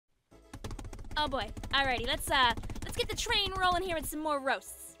Oh boy. Alrighty, let's get the train rolling here with some more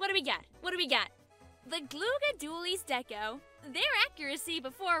roasts. What do we got? The Gluga Dualies Deco, their accuracy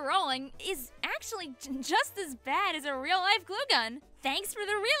before rolling is actually just as bad as a real-life glue gun. Thanks for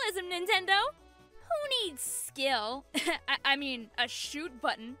the realism, Nintendo. Who needs skill? I mean, a shoot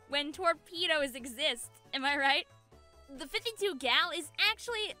button when torpedoes exist, am I right? The 52 Gal is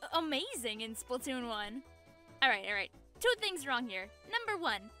actually amazing in Splatoon 1. Alright. 2 things wrong here. Number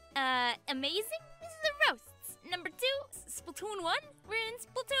 1, amazing is the roasts. Number 2, Splatoon 1, we're in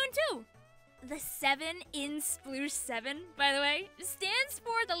Splatoon 2. The 7 in Sploosh 7, by the way, stands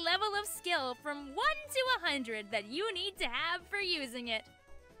for the level of skill from 1 to 100 that you need to have for using it.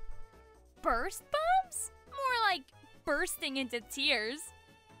 Burst bombs? More like bursting into tears.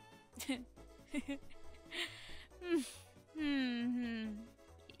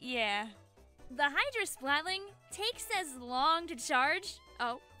 Yeah. The Hydra Splatling takes as long to charge.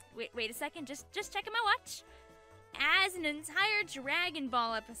 Oh, wait a second, just checking my watch. As an entire Dragon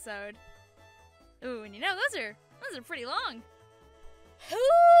Ball episode. Ooh, and you know, those are pretty long.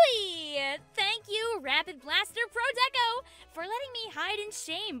 Hooey! Thank you, Rapid Blaster Pro Deco, for letting me hide in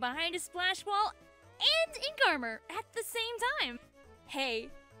shame behind a splash wall and ink armor at the same time. Hey,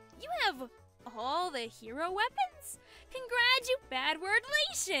 you have all the hero weapons?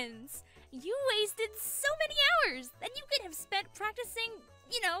 Congratulations! You wasted so many hours that you could have spent practicing,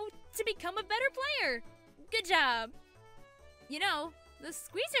 to become a better player. Good job. You know, the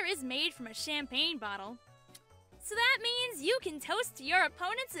squeezer is made from a champagne bottle. So that means you can toast to your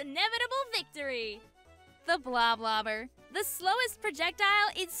opponent's inevitable victory. The Bloblobber. The slowest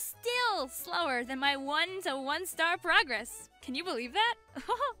projectile is still slower than my 1 to 1 star progress. Can you believe that?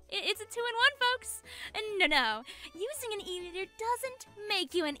 It's a 2-in-1, folks. No. Using an E-liter doesn't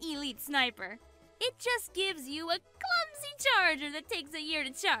make you an elite sniper. It just gives you a clumsy charger that takes a year to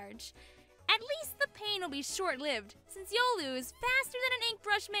charge. At least the pain will be short-lived, since you'll lose faster than an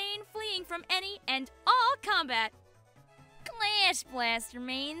Inkbrush main fleeing from any and all combat. Clash Blaster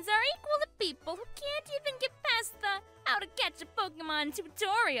mains are equal to people who can't even get past the how to catch a Pokemon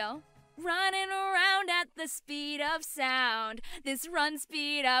tutorial. Running around at the speed of sound. This run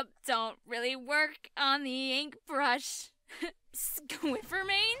speed up don't really work on the Inkbrush. Squiffer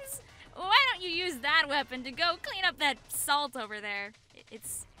mains? Why don't you use that weapon to go clean up that salt over there?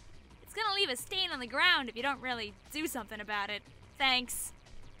 It's gonna leave a stain on the ground if you don't really do something about it. Thanks.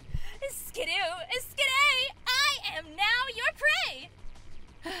 Skidoo, Skiday, I am now your prey!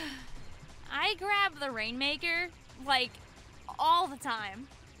 I grab the Rainmaker, all the time.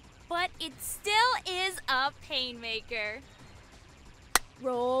 But it still is a Painmaker.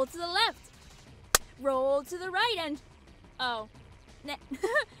 Roll to the left. Roll to the right and... Oh.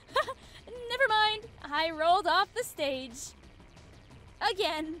 Never mind. I rolled off the stage.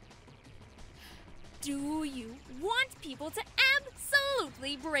 Again. Do you want people to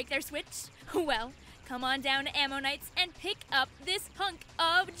absolutely break their switch? Well, come on down to Ammo Nights and pick up this hunk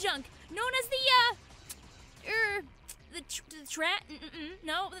of junk known as the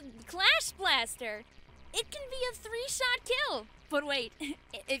Clash Blaster. It can be a 3-shot kill. But wait,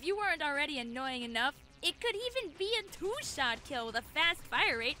 if you weren't already annoying enough, it could even be a 2-shot kill with a fast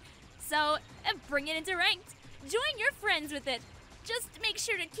fire rate. So, bring it into ranked. Join your friends with it. Just make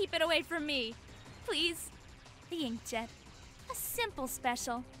sure to keep it away from me. Please. The Inkjet. A simple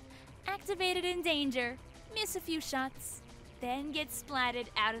special. Activated in danger. Miss a few shots. Then get splatted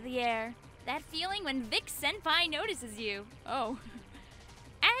out of the air. That feeling when Vic Senpai notices you. Oh.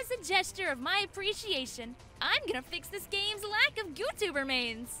 As a gesture of my appreciation, I'm gonna fix this game's lack of YouTuber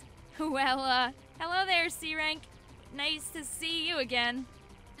mains. Well, hello there, C-Rank. Nice to see you again.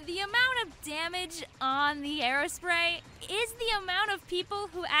 The amount of damage on the Aerospray is the amount of people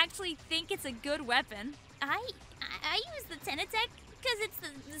who actually think it's a good weapon. I use the Tenatech because it's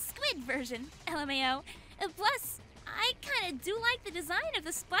the squid version, LMAO. Plus, I kinda do like the design of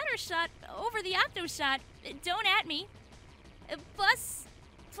the splatter shot over the octo shot. Don't at me. Plus,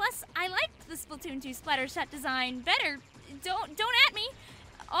 I liked the Splatoon 2 splatter shot design better. Don't at me.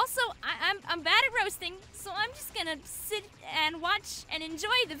 Also, I'm bad at roasting, so I'm just gonna sit and watch and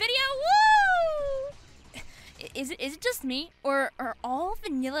enjoy the video. Woo! Is it just me, or are all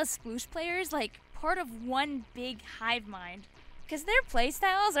vanilla Sploosh players part of one big hive mind? Because their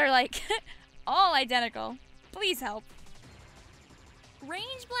playstyles are all identical. Please help.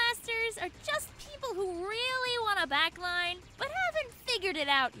 Range blasters are just people who really want a backline, but haven't figured it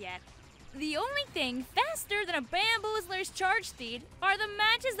out yet. The only thing faster than a Bamboozler's charge speed are the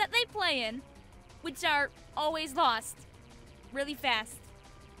matches that they play in, which are always lost. Really fast.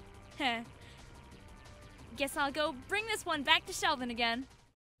 Guess I'll go bring this one back to Sheldon again.